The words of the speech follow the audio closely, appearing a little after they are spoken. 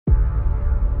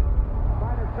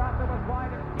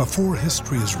Before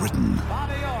history is written,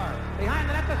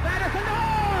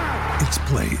 it's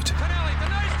played.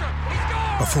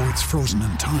 Before it's frozen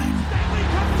in time,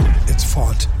 it's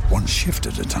fought one shift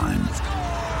at a time.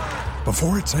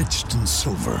 Before it's etched in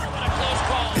silver,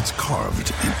 it's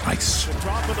carved in ice.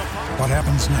 What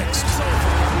happens next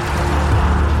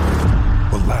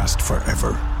will last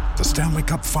forever. The Stanley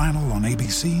Cup Final on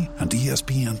ABC and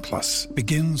ESPN Plus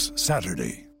begins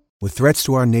Saturday. With threats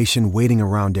to our nation waiting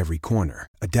around every corner,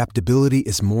 adaptability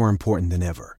is more important than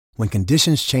ever. When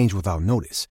conditions change without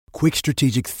notice, quick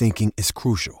strategic thinking is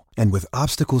crucial. And with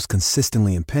obstacles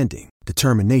consistently impending,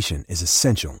 determination is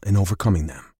essential in overcoming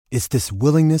them. It's this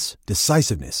willingness,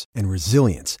 decisiveness, and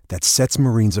resilience that sets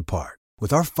Marines apart.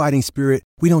 With our fighting spirit,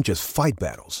 we don't just fight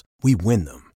battles, we win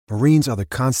them. Marines are the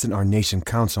constant our nation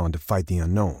counts on to fight the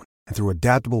unknown. And through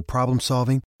adaptable problem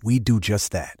solving, we do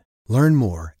just that. Learn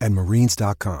more at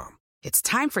marines.com. It's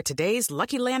time for today's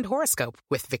Lucky Land horoscope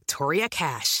with Victoria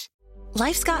Cash.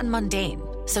 Life's gotten mundane,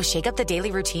 so shake up the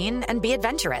daily routine and be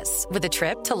adventurous with a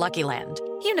trip to Lucky Land.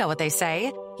 You know what they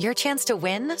say, your chance to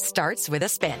win starts with a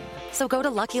spin. So go to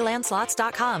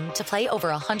LuckyLandSlots.com to play over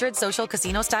 100 social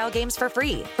casino-style games for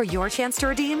free for your chance to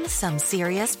redeem some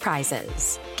serious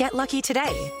prizes. Get lucky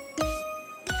today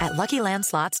at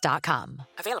LuckyLandSlots.com.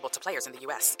 Available to players in the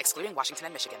U.S., excluding Washington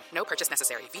and Michigan. No purchase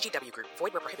necessary. VGW Group.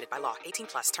 Void where prohibited by law.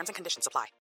 18+. Terms and conditions apply.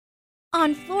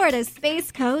 On Florida's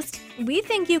Space Coast, we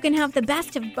think you can have the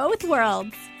best of both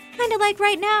worlds. Kind of like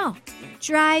right now.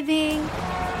 Driving,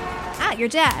 at your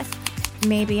desk,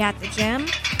 maybe at the gym,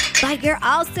 but you're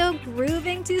also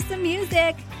grooving to some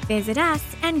music. Visit us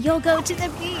and you'll go to the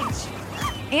beach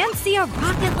and see a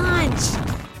rocket launch.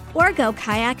 Or go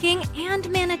kayaking and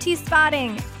manatee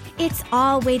spotting. It's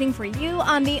all waiting for you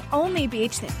on the only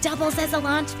beach that doubles as a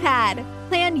launch pad.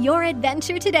 Plan your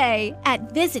adventure today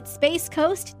at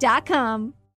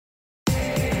visitspacecoast.com.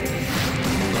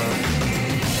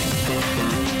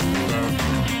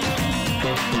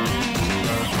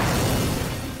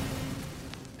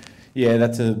 Yeah,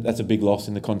 that's a big loss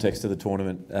in the context of the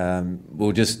tournament. We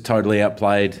were just totally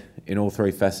outplayed in all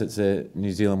three facets.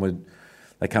 New Zealand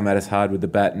they come at us hard with the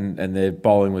bat, and their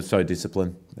bowling was so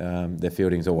disciplined. Their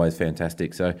fielding's always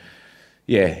fantastic. So,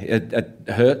 yeah, it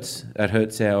hurts. It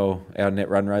hurts our net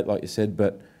run rate, like you said,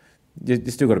 but you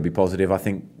still got to be positive. I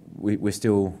think we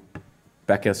still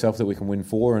back ourselves that we can win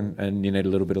four, and you need a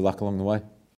little bit of luck along the way.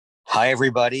 Hi,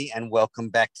 everybody, and welcome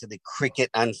back to the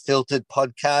Cricket Unfiltered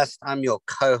podcast. I'm your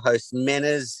co-host,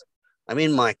 Menners. I'm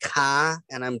in my car,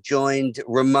 and I'm joined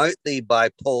remotely by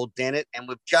Paul Dennett, and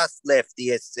we've just left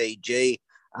the SCG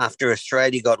after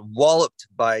Australia got walloped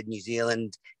by New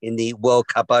Zealand in the World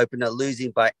Cup opener,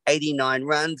 losing by 89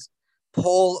 runs.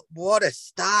 Paul, what a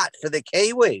start for the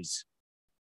Kiwis.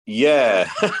 Yeah.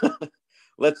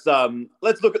 Let's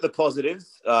look at the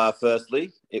positives.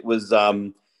 Firstly, it was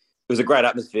a great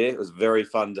atmosphere. It was very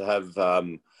fun to have.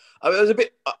 I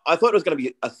thought it was going to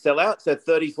be a sellout. So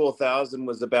 34,000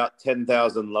 was about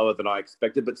 10,000 lower than I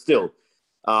expected, but still,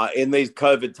 in these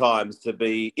COVID times, to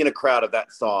be in a crowd of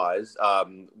that size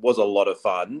was a lot of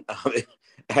fun.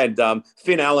 And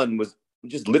Finn Allen was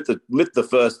just lit the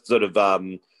first sort of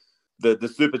the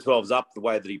Super 12s up the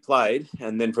way that he played,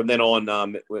 and then from then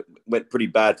on it went pretty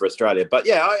bad for Australia. But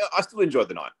yeah, I still enjoyed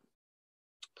the night.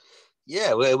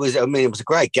 Yeah, well, it was a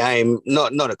great game,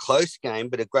 not a close game,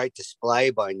 but a great display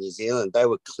by New Zealand. They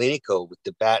were clinical with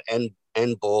the bat and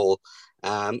ball.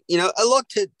 A lot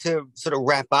to sort of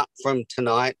wrap up from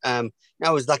tonight. I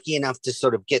was lucky enough to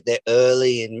sort of get there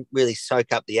early and really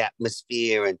soak up the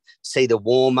atmosphere and see the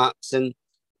warm-ups. And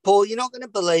Paul, you're not going to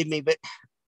believe me, but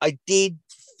I did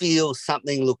feel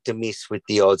something looked amiss with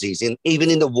the Aussies. And even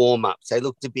in the warm-ups, they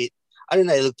looked a bit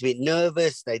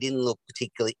nervous. They didn't look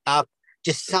particularly up.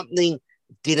 Just something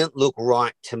didn't look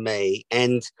right to me.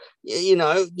 And,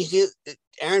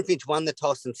 Aaron Finch won the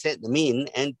toss and sent them in,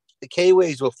 and the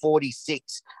Kiwis were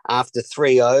 46 after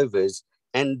 3 overs,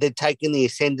 and they'd taken the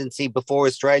ascendancy before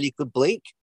Australia could blink.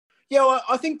 Yeah, well,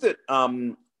 I think that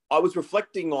I was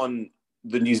reflecting on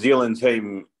the New Zealand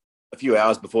team a few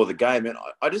hours before the game, and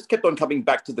I just kept on coming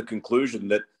back to the conclusion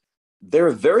that they're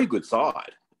a very good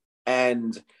side.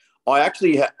 And I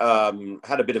actually had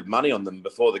a bit of money on them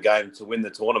before the game to win the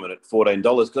tournament at $14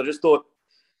 because I just thought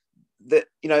that,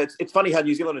 it's funny how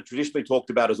New Zealand are traditionally talked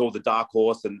about as all the dark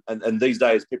horse, and these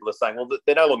days people are saying, well,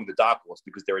 they're no longer the dark horse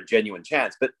because they're a genuine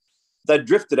chance, but they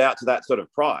drifted out to that sort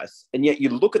of price. And yet you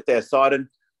look at their side, and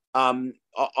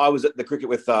I was at the cricket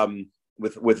with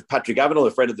Patrick Avenel,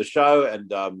 a friend of the show, and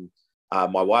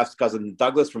my wife's cousin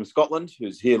Douglas from Scotland,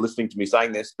 who's here listening to me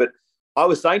saying this, but I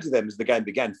was saying to them as the game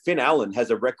began, Finn Allen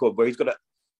has a record where he's got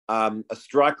a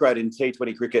strike rate in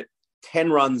T20 cricket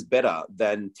 10 runs better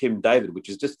than Tim David, which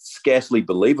is just scarcely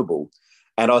believable.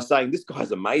 And I was saying, this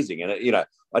guy's amazing. And,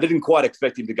 I didn't quite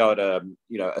expect him to go at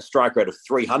a strike rate of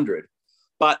 300,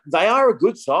 but they are a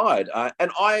good side.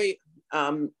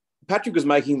 Patrick was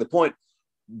making the point,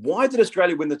 why did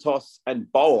Australia win the toss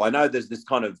and bowl? I know there's this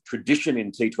kind of tradition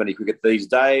in T20 cricket these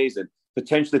days, and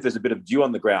potentially if there's a bit of dew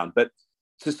on the ground, but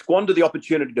to squander the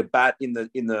opportunity to bat in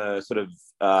the sort of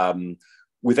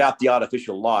without the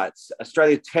artificial lights,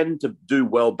 Australia tend to do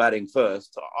well batting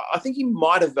first. I think he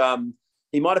might have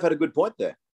had a good point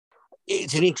there.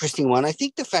 It's an interesting one. I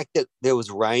think the fact that there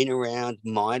was rain around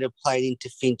might have played into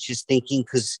Finch's thinking,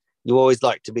 because you always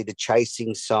like to be the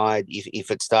chasing side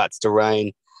if it starts to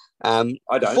rain. I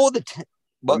don't.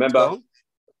 Remember,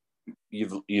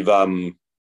 you've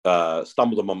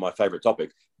stumbled upon my favourite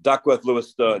topic. Duckworth Lewis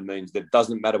Stern means that it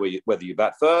doesn't matter whether you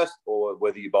bat first or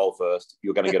whether you bowl first,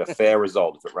 you're going to get a fair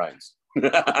result if it rains.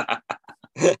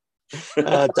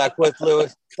 Duckworth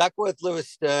Lewis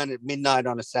Stern at midnight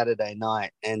on a Saturday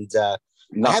night, and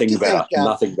nothing better.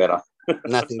 Nothing better.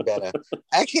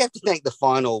 I actually have to thank the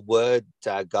Final Word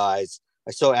guys.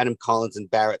 I saw Adam Collins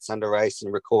and Barrett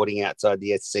Sundaresan recording outside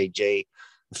the SCG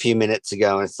a few minutes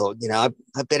ago, and I thought,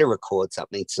 I better record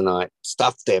something tonight.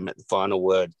 Stuff them at the Final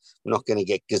Word. We're not going to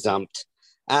get gazumped.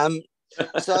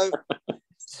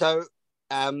 So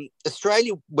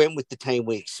Australia went with the team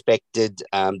we expected.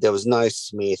 There was no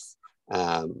Smith.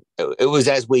 It was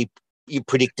as you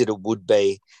predicted it would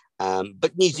be.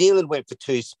 But New Zealand went for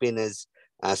two spinners,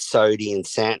 Sodhi and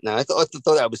Santner. I thought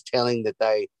that was telling that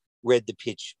they read the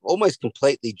pitch almost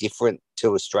completely different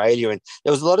to Australia. And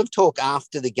there was a lot of talk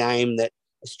after the game that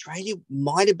Australia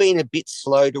might have been a bit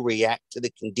slow to react to the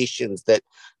conditions, that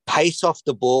pace off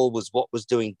the ball was what was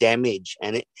doing damage.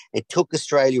 And it took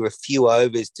Australia a few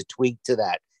overs to twig to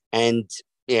that. And,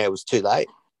 it was too late.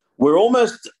 We're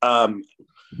almost a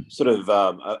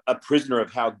prisoner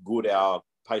of how good our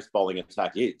pace bowling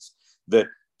attack is, that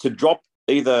to drop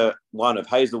either one of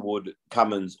Hazelwood,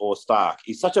 Cummins or Stark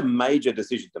is such a major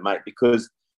decision to make, because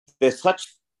they're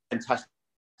such fantastic.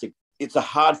 It's a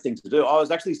hard thing to do. I was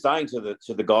actually saying to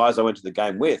the guys I went to the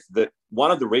game with that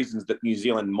one of the reasons that New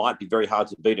Zealand might be very hard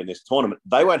to beat in this tournament,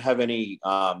 they won't have any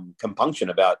compunction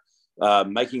about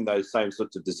making those same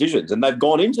sorts of decisions. And they've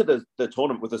gone into the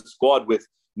tournament with a squad with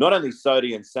not only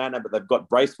Sodhi and Santner, but they've got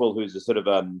Bracewell, who's a sort of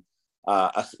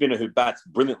a spinner who bats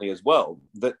brilliantly as well,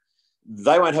 that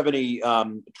they won't have any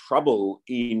trouble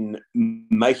in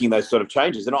making those sort of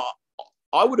changes. And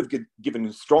I would have given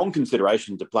strong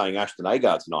consideration to playing Ashton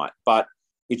Agar tonight, but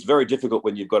it's very difficult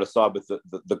when you've got a side with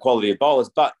the quality of bowlers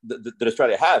that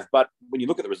Australia have. But when you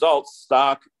look at the results,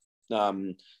 Stark, they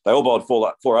all bowled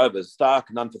four overs. Stark,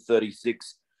 none for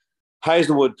 36.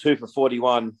 Hazelwood, 2 for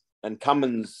 41. And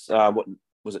Cummins,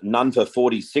 none for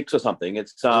 46 or something?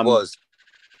 It was.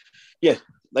 Yeah,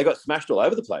 they got smashed all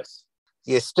over the place.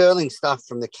 Yeah, sterling stuff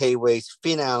from the Kiwis.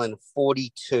 Finn Allen,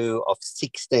 42 off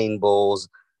 16 balls,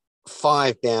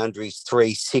 5 boundaries,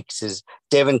 3 sixes.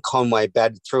 Devon Conway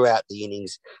batted throughout the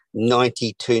innings,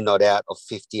 92 not out of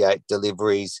 58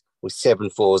 deliveries with 7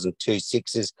 fours and 2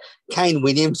 sixes. Kane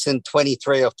Williamson,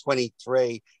 23 off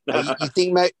 23. You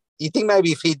think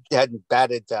maybe if he hadn't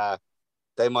batted,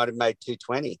 they might have made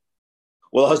 220?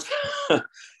 Well,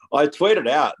 I tweeted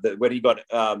out that when he got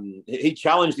he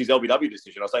challenged his LBW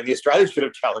decision. I was saying the Australians should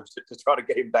have challenged it to try to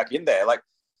get him back in there. Like,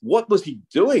 what was he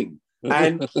doing?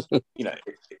 And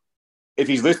if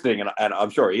he's listening, and I'm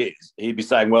sure he is, he'd be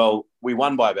saying, "Well, we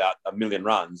won by about 1 million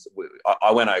runs.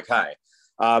 I went okay."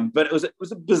 But it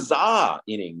was a bizarre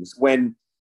innings when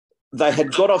they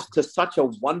had got off to such a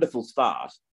wonderful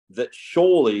start that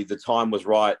surely the time was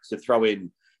right to throw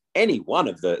in any one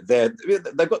of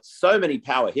they've got so many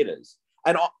power hitters.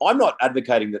 And I'm not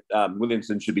advocating that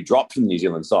Williamson should be dropped from the New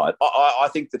Zealand side. I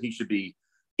think that he should be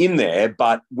in there,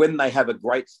 but when they have a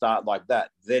great start like that,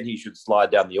 then he should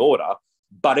slide down the order.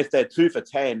 But if they're 2 for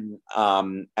 10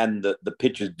 and the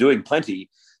pitch is doing plenty,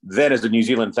 then as a New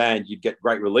Zealand fan, you'd get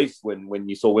great relief when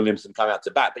you saw Williamson come out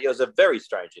to bat. But it was a very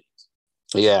strange innings.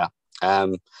 Yeah.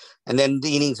 And then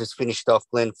the innings was finished off.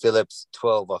 Glenn Phillips,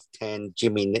 12 off 10.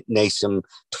 Jimmy Neesham,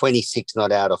 26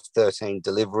 not out of 13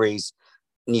 deliveries.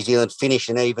 New Zealand finished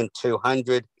an even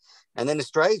 200. And then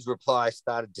Australia's reply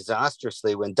started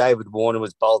disastrously when David Warner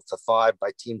was bowled for 5 by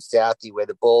Tim Southee, where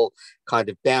the ball kind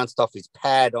of bounced off his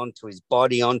pad onto his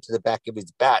body, onto the back of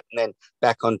his bat, and then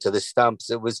back onto the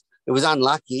stumps. It was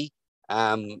unlucky.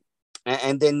 And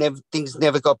then things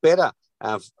never got better.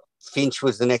 Finch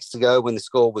was the next to go when the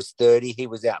score was 30. He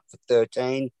was out for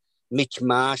 13. Mitch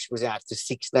Marsh was out for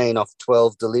 16 off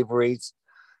 12 deliveries.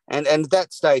 And at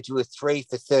that stage, we were 3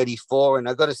 for 34. And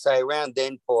I got to say, around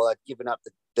then, Paul, I'd given up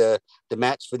the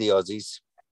match for the Aussies.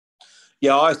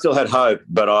 Yeah, I still had hope,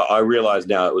 but I realise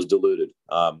now it was diluted.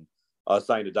 I was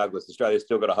saying to Douglas, Australia's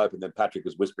still got a hope, and then Patrick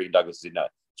was whispering in Douglas, no,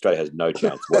 Australia has no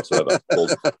chance whatsoever.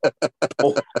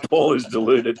 Paul is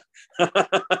deluded.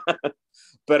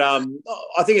 But I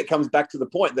think it comes back to the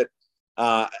point that,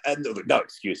 and no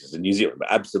excuses, in New Zealand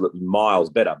are absolutely miles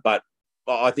better. But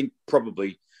I think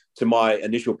probably, to my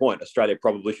initial point, Australia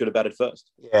probably should have batted first.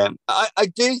 Yeah, I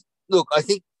do. Look,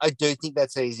 I do think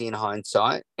that's easy in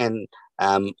hindsight, and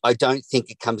I don't think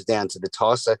it comes down to the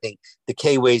toss. I think the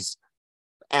Kiwis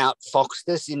outfoxed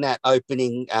us in that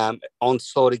opening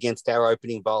onslaught against our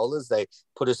opening bowlers. They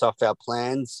put us off our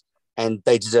plans, and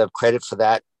they deserve credit for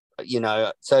that.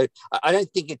 So I don't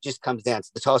think it just comes down to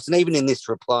the toss. And even in this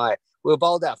reply, we were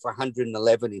bowled out for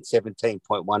 111 in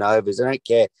 17.1 overs. I don't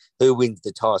care who wins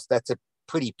the toss. That's a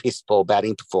pretty piss poor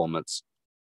batting performance.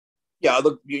 Yeah,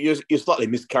 look, you're slightly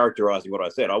mischaracterising what I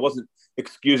said. I wasn't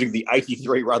excusing the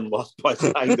 83-run loss by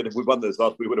saying that if we won this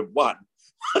loss, we would have won.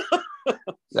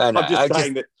 No, I'm just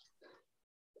saying that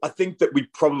I think that we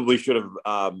probably should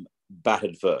have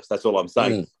batted first. That's all I'm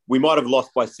saying. We might have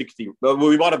lost by 60.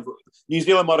 New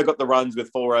Zealand might have got the runs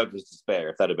with 4 overs to spare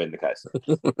if that had been the case.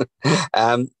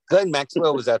 Glenn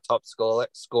Maxwell was our top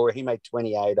scorer. He made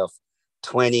 28 off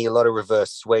 20, a lot of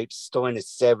reverse sweeps. Stoinis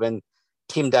 7,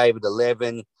 Tim David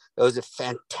 11. There was a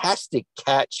fantastic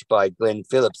catch by Glenn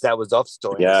Phillips. That was off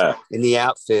Stoinis in the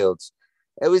outfields.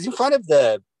 It was in front of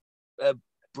the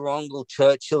Brongle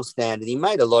Churchill stand, and he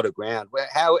made a lot of ground.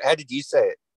 How did you see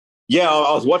it? Yeah,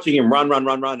 I was watching him run,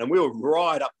 and we were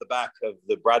right up the back of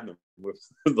the Bradman with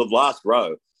the last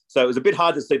row. So it was a bit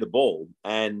hard to see the ball,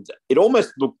 and it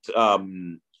almost looked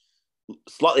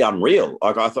slightly unreal.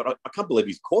 I thought, I can't believe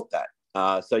he's caught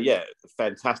that. So, yeah,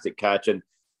 fantastic catch. And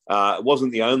it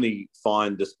wasn't the only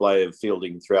fine display of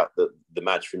fielding throughout the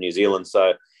match for New Zealand.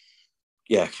 So,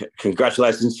 yeah,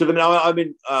 congratulations to them. Now, I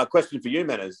mean, question for you,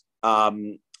 Manners.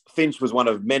 Finch was one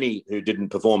of many who didn't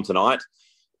perform tonight.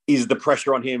 Is the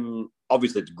pressure on him,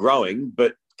 obviously it's growing,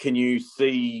 but can you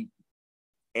see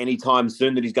any time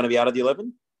soon that he's going to be out of the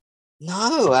 11?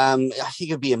 No, I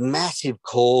think it'd be a massive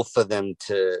call for him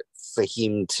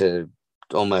to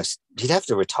almost, he'd have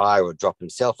to retire or drop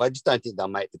himself. I just don't think they'll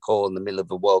make the call in the middle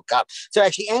of a World Cup. So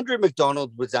actually, Andrew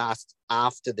McDonald was asked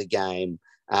after the game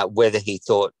whether he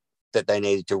thought that they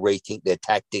needed to rethink their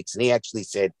tactics. And he actually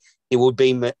said, it would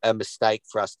be a mistake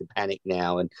for us to panic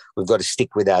now, and we've got to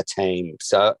stick with our team.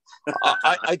 So,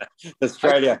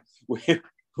 Australia,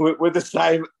 we're the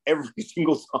same every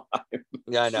single time.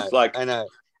 Yeah, I know.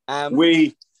 I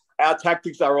know. Our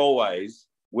tactics are always,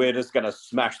 we're just going to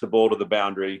smash the ball to the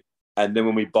boundary, and then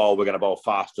when we bowl, we're going to bowl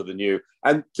faster than you.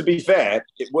 And to be fair,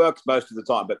 it works most of the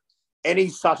time. But any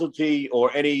subtlety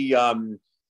or any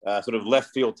sort of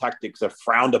left field tactics are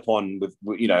frowned upon.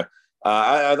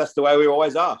 That's the way we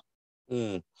always are.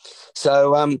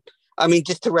 So, I mean,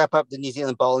 just to wrap up the New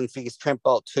Zealand bowling figures, Trent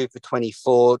Boult 2 for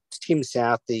 24, Tim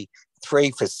Southey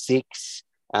 3 for 6,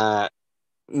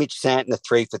 Mitch Santner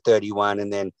 3 for 31,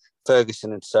 and then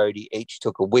Ferguson and Sodhi each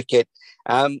took a wicket.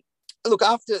 Look,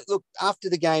 after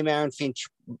the game, Aaron Finch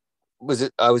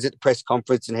I was at the press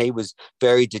conference, and he was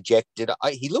very dejected.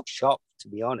 He looked shocked, to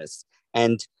be honest.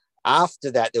 And after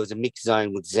that, there was a mixed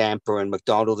zone with Zampa and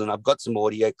McDonald, and I've got some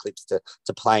audio clips to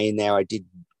play in there. I did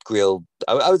grill.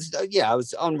 I was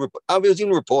in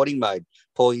reporting mode.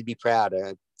 Paul, you'd be proud.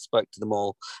 I spoke to them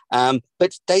all.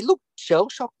 But they looked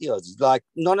shell-shocked, the Aussies. Like,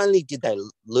 not only did they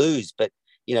lose, but,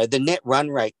 the net run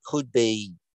rate could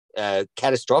be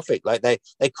catastrophic. Like, they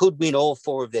could win all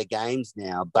 4 of their games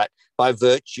now, but by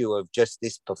virtue of just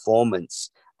this performance,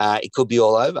 it could be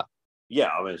all over. Yeah,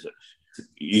 I mean,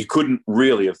 you couldn't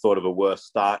really have thought of a worse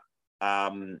start.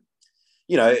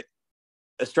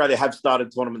 Australia have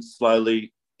started tournaments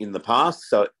slowly in the past,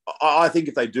 so I think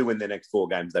if they do win their next 4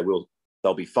 games,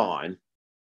 they'll be fine.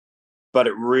 But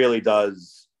it really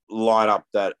does line up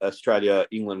that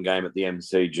Australia-England game at the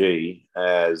MCG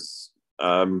as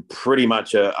pretty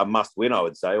much a must-win, I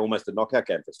would say, almost a knockout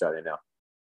game for Australia now.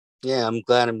 Yeah, I'm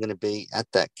glad I'm going to be at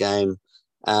that game.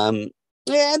 Look,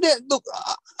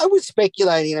 I was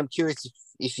speculating, and I'm curious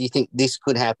if you think this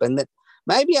could happen, that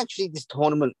maybe actually this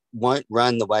tournament won't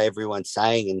run the way everyone's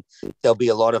saying, and there'll be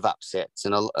a lot of upsets,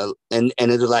 and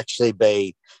it'll actually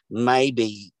be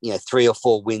maybe 3 or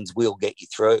 4 wins will get you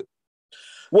through.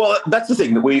 Well, that's the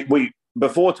thing that we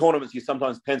before tournaments, you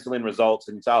sometimes pencil in results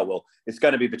and say, oh, well, it's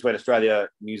going to be between Australia,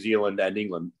 New Zealand, and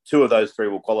England. 2 of those 3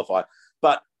 will qualify.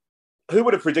 But who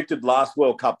would have predicted last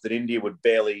World Cup that India would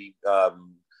barely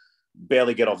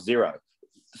get off 0?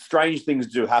 strange things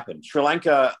do happen. Sri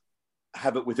Lanka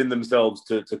have it within themselves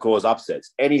to cause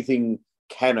upsets. Anything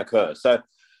can occur. So,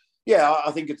 yeah,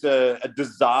 I think it's a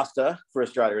disaster for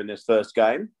Australia in this first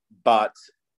game, but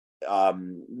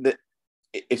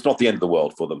it's not the end of the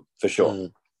world for them, for sure.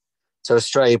 Mm. So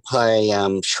Australia play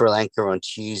Sri Lanka on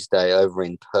Tuesday over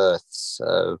in Perth.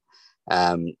 So,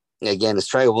 again,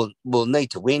 Australia will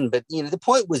need to win. But, the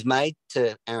point was made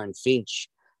to Aaron Finch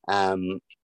that,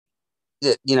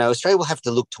 Australia will have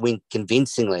to look to win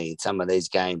convincingly in some of these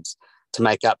games to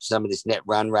make up some of this net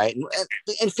run rate.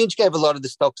 And Finch gave a lot of the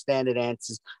stock standard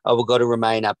answers. Oh, we've got to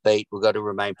remain upbeat. We've got to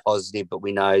remain positive, but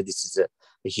we know this is a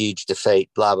huge defeat,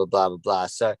 blah, blah, blah, blah, blah.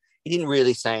 So he didn't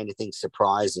really say anything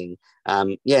surprising.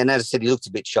 And as I said, he looked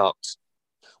a bit shocked.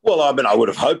 Well, I mean, I would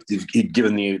have hoped he'd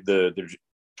given the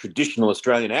traditional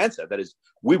Australian answer. That is,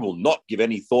 we will not give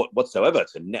any thought whatsoever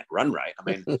to net run rate. I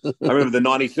mean, I remember the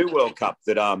 92 World Cup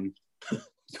that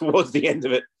towards the end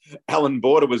of it, Alan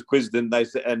Border was quizzed and they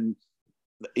said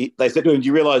to him, do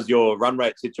you realise your run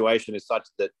rate situation is such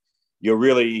that you're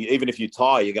really, even if you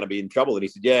tie, you're going to be in trouble? And he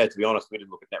said, yeah, to be honest, we didn't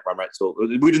look at net run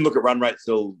rate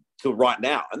till right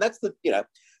now. And that's that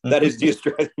is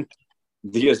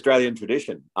the Australian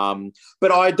tradition.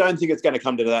 But I don't think it's going to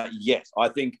come to that yet. I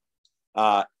think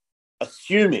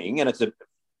assuming, and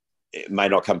it may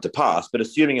not come to pass, but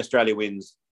assuming Australia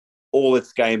wins all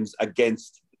its games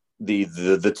against the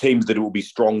teams that it will be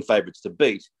strong favourites to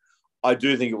beat, I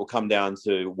do think it will come down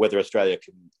to whether Australia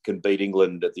can beat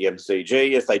England at the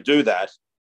MCG. If they do that,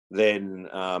 then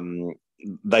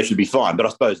they should be fine. But I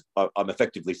suppose I'm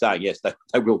effectively saying, yes, they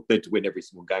will need to win every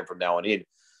single game from now on in.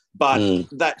 But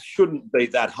that shouldn't be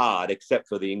that hard, except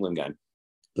for the England game.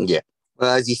 Yeah.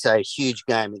 Well, as you say, huge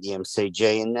game at the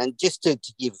MCG. And just to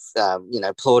give,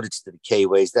 plaudits to the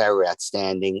Kiwis, they were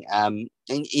outstanding. And,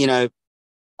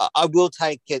 I will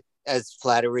take it as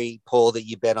flattery, Paul, that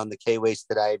you bet on the Kiwis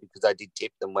today, because I did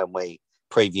tip them when we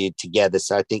previewed together.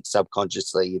 So I think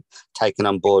subconsciously you've taken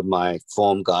on board my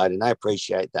form guide, and I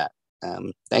appreciate that.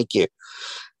 Thank you.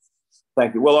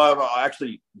 Thank you. Well, I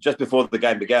actually, just before the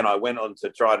game began, I went on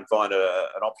to try and find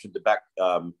an option to back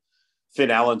Finn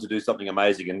Allen to do something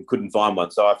amazing and couldn't find one.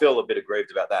 So I feel a bit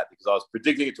aggrieved about that, because I was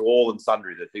predicting it to all and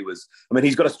sundry that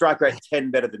he's got a strike rate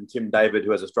 10 better than Tim David, who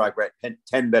has a strike rate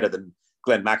 10 better than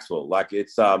Glenn Maxwell. Like,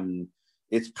 it's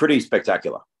pretty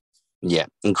spectacular. Yeah,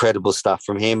 incredible stuff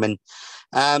from him. And,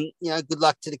 good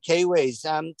luck to the Kiwis.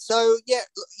 One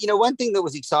thing that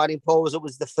was exciting, Paul, was it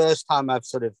was the first time I've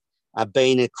sort of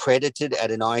been accredited at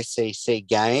an ICC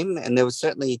game, and there was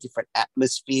certainly a different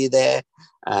atmosphere there.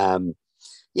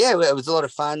 It was a lot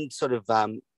of fun, sort of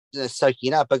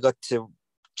soaking up. I got to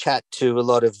chat to a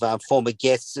lot of former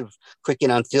guests of Cricket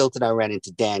Unfiltered. I ran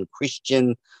into Dan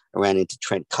Christian, I ran into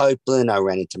Trent Copeland, I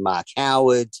ran into Mark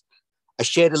Howard. I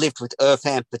shared a lift with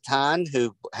Irfan Pathan,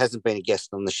 who hasn't been a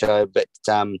guest on the show, but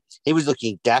he was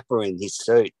looking dapper in his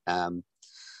suit.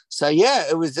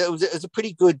 It was a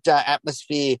pretty good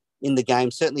atmosphere in the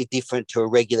game, certainly different to a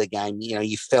regular game.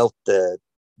 You felt the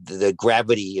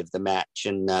gravity of the match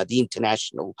and the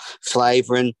international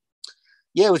flavour, and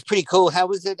it was pretty cool. How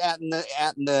was it out in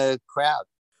the crowd?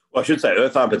 Well, I should say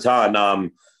Irfan Pathan.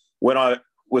 When I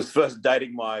was first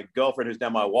dating my girlfriend, who's now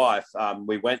my wife, I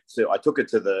took her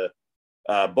to the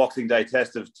Boxing Day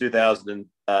Test of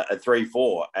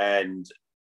 2003-4 and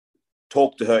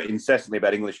talked to her incessantly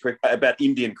about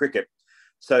Indian cricket.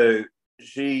 So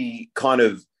she kind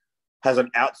of has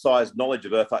an outsized knowledge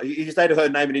of Irfan. You say to her,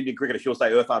 name an Indian cricketer, she'll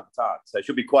say Irfan Pathan. So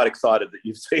she'll be quite excited that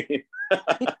you've seen him.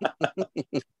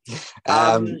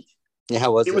 How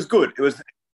was it? It was good.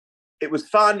 It was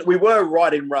fun. We were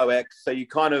right in row X, so you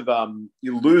kind of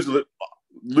you lose a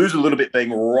little bit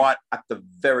being right at the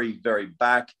very, very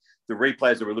back. The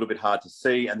replays are a little bit hard to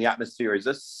see, and the atmosphere is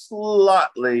just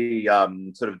slightly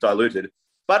sort of diluted.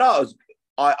 But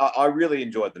I really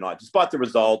enjoyed the night, despite the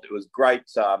result. It was great,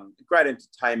 great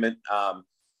entertainment.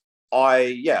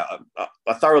 I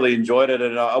thoroughly enjoyed it,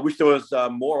 and I wish there was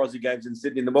more Aussie games in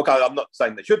Sydney in the World Cup. I'm not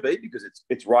saying there should be, because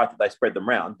it's right that they spread them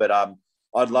round, but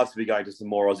I'd love to be going to some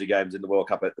more Aussie games in the World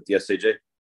Cup at the SCG.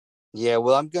 Yeah,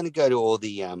 well, I'm going to go to all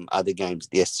the other games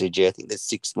at the SCG. I think there's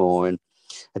 6 more, and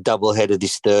a doubleheader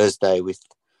this Thursday with,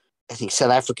 I think,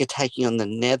 South Africa taking on the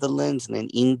Netherlands, and then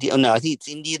India. Oh, no, I think it's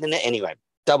India. Anyway,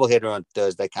 doubleheader on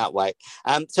Thursday. Can't wait.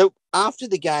 So after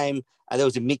the game, there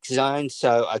was a mixed zone,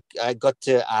 so I got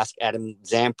to ask Adam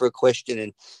Zampa a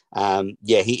question, and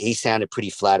he sounded pretty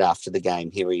flat after the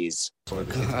game. Here he is.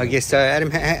 I guess so.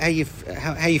 Adam, how you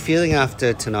feeling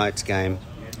after tonight's game?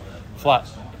 Flat.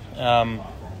 No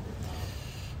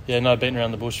beating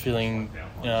around the bush, feeling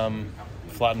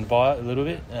flattened by it a little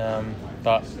bit,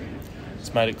 but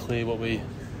it's made it clear what we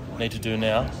need to do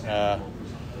now.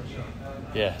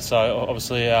 So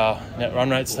obviously our net run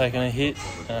rate's taken a hit.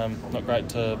 Not great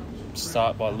to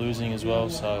start by losing as well.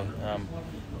 So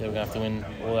we're going to have to win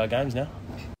all our games now.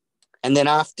 And then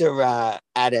after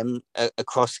Adam,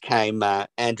 across came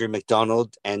Andrew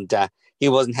McDonald, and he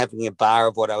wasn't having a bar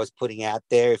of what I was putting out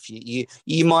there. If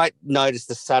you might notice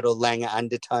the subtle Langer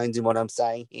undertones in what I'm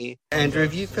saying here. Andrew,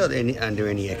 have you felt under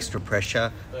any extra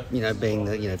pressure, being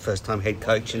the first time head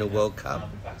coach in a World Cup?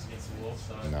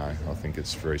 No, I think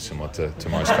it's very similar to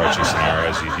most coaching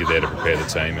scenarios. You're there to prepare the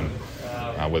team,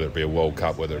 and whether it be a World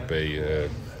Cup, whether it be a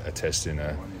test in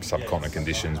subcontinent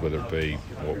conditions, whether it be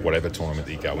whatever tournament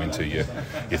that you go into, you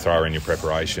throw in your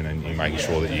preparation and you're making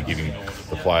sure that you're giving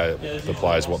the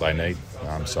players what they need.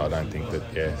 So I don't think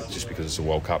that, just because it's a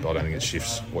World Cup, I don't think it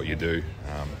shifts what you do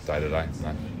day to day.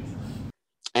 No.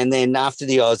 And then after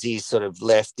the Aussies sort of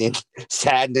left in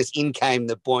sadness, in came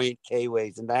the buoyant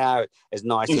Kiwis, and they are as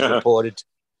nice as reported.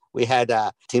 We had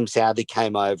Tim Southey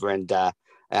came over and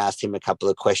asked him a couple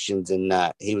of questions, and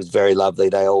he was very lovely.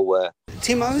 They all were.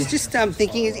 Tim, I was just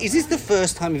thinking, is this the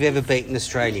first time you've ever beaten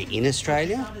Australia in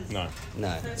Australia? No.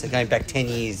 So going back 10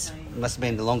 years, must have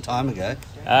been a long time ago.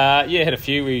 Had a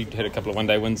few. We had a couple of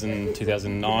one-day wins in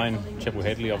 2009, Chapel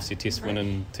Hadley, obviously a test win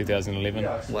in 2011.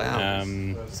 Wow.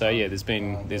 There's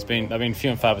been few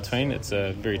and far between. It's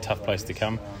a very tough place to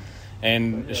come.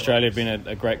 And Australia have been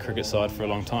a great cricket side for a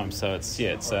long time, so it's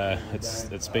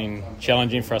been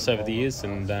challenging for us over the years,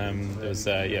 and it was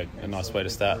a nice way to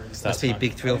start. Must be a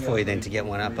big thrill for you then to get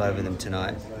one up over them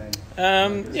tonight.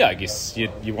 I guess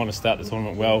you want to start the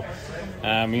tournament well.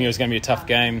 It's going to be a tough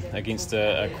game against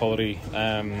a quality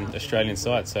Australian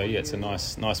side, so it's a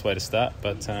nice way to start.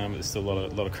 But there's still a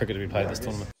lot of cricket to be played this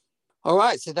tournament. All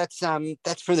right, so that's from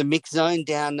the mix zone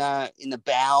down in the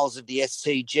bowels of the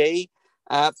SCG.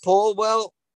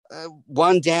 Paul,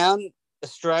 one down,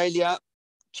 Australia,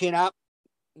 chin up.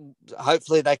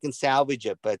 Hopefully they can salvage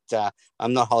it, but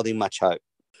I'm not holding much hope.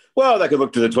 Well, they could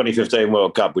look to the 2015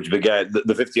 World Cup, which began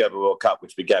the 50-over World Cup,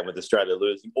 which began with Australia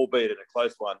losing, albeit in a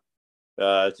close one,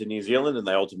 to New Zealand, and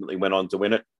they ultimately went on to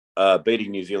win it,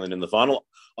 beating New Zealand in the final.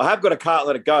 I have got a Can't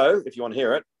Let It Go, if you want to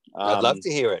hear it. I'd love to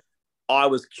hear it. I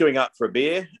was queuing up for a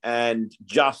beer, and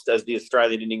just as the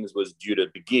Australian innings was due to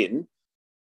begin,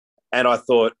 and I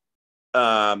thought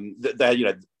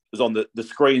it was on the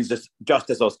screens just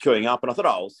as I was queuing up, and I thought,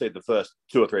 I'll see the first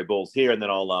 2 or 3 balls here, and then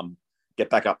I'll get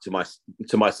back up to my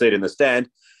seat in the stand.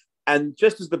 And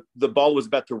just as the bowler was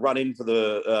about to run in for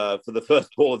the first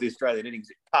ball of the Australian innings,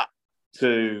 it cut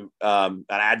to an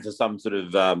ad for some sort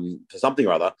of for something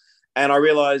or other, and I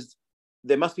realised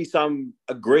there must be some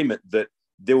agreement that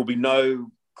there will be no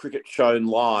cricket shown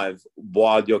live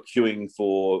while you're queuing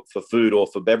for food or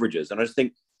for beverages, and I just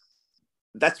think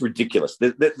that's ridiculous.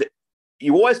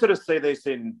 You always sort of see this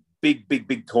in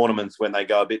big tournaments when they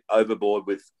go a bit overboard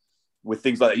with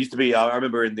things like that. It used to be, I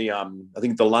remember in the, I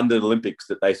think the London Olympics,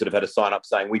 that they sort of had a sign up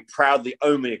saying, we proudly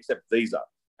only accept Visa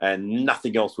and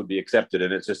nothing else would be accepted.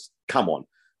 And it's just, come on,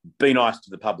 be nice to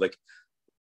the public.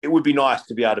 It would be nice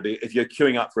to be able to be, if you're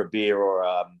queuing up for a beer or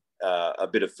a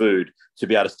bit of food, to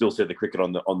be able to still see the cricket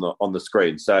on the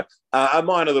screen. So a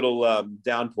minor little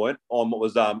down point on what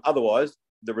was otherwise,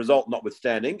 the result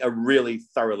notwithstanding, a really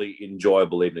thoroughly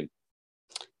enjoyable evening.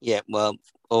 Yeah, well,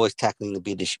 always tackling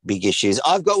the big issues.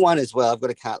 I've got one as well. I've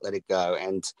got a Can't Let It Go,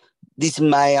 and this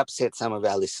may upset some of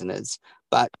our listeners,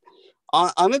 but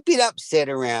I'm a bit upset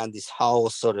around this whole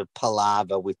sort of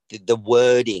palaver with the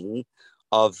wording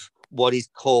of what is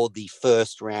called the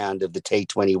first round of the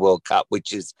T20 World Cup,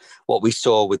 which is what we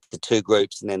saw with the 2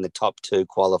 groups and then the top 2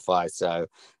 qualify. So,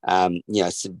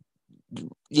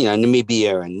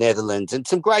 Namibia and Netherlands and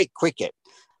some great cricket,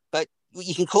 but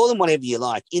you can call them whatever you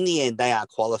like. In the end, they are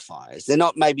qualifiers. They're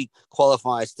not maybe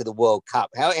qualifiers to the World Cup.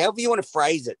 However you want to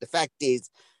phrase it, the fact is,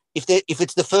 if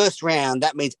it's the first round,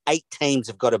 that means 8 teams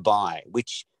have got to bye,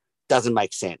 which doesn't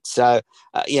make sense. So,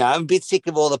 I'm a bit sick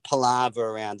of all the palaver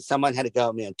around. Someone had to go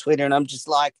at me on Twitter, and I'm just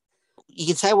like, you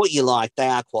can say what you like. They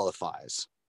are qualifiers.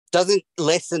 Doesn't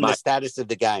lessen the status of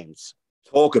the games.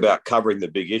 Talk about covering the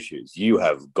big issues. You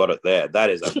have got it there. That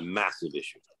is a massive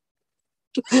issue.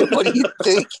 What do you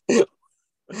think?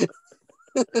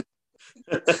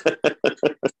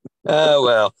 Oh,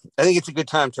 well, I think it's a good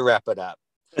time to wrap it up.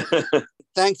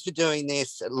 Thanks for doing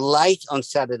this late on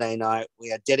Saturday night.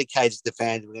 We are dedicated to the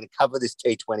fans. We're going to cover this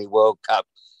T20 World Cup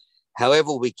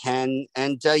however we can.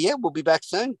 And, we'll be back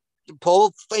soon.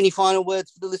 Paul, any final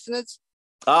words for the listeners?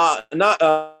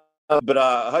 No. But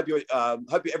I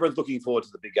hope everyone's looking forward to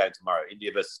the big game tomorrow, India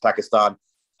versus Pakistan.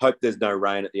 Hope there's no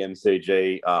rain at the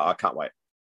MCG. I can't wait.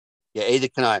 Yeah, either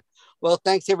can I. Well,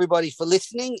 thanks everybody for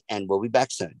listening, and we'll be back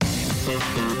soon.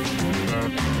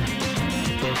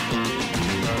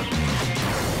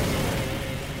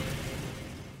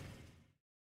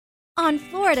 On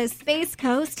Florida's Space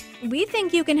Coast, we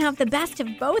think you can have the best of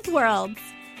both worlds.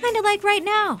 Kind of like right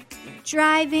now.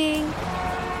 Driving,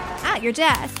 at your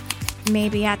desk,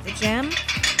 maybe at the gym,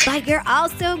 but you're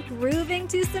also grooving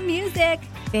to some music.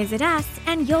 Visit us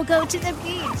and you'll go to the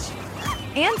beach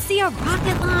and see a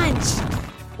rocket launch.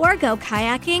 Or go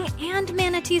kayaking and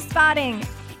manatee spotting.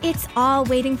 It's all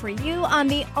waiting for you on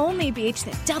the only beach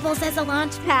that doubles as a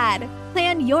launch pad.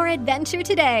 Plan your adventure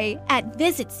today at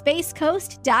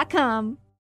visitspacecoast.com.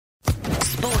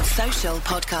 Sports Social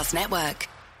Podcast Network.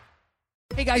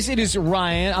 Hey guys, it is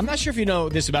Ryan. I'm not sure if you know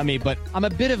this about me, but I'm a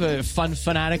bit of a fun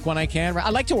fanatic when I can. I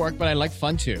like to work, but I like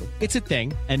fun too. It's a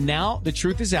thing. And now the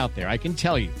truth is out there. I can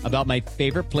tell you about my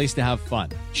favorite place to have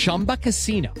fun. Chumba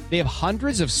Casino. They have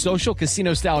hundreds of social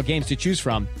casino style games to choose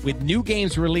from with new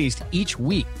games released each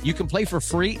week. You can play for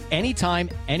free anytime,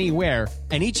 anywhere.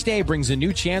 And each day brings a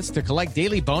new chance to collect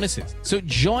daily bonuses. So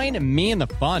join me in the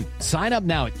fun. Sign up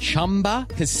now at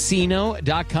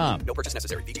ChumbaCasino.com. No purchase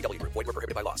necessary. VGW Group. Void where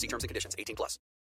prohibited by law. See terms and conditions. 18+.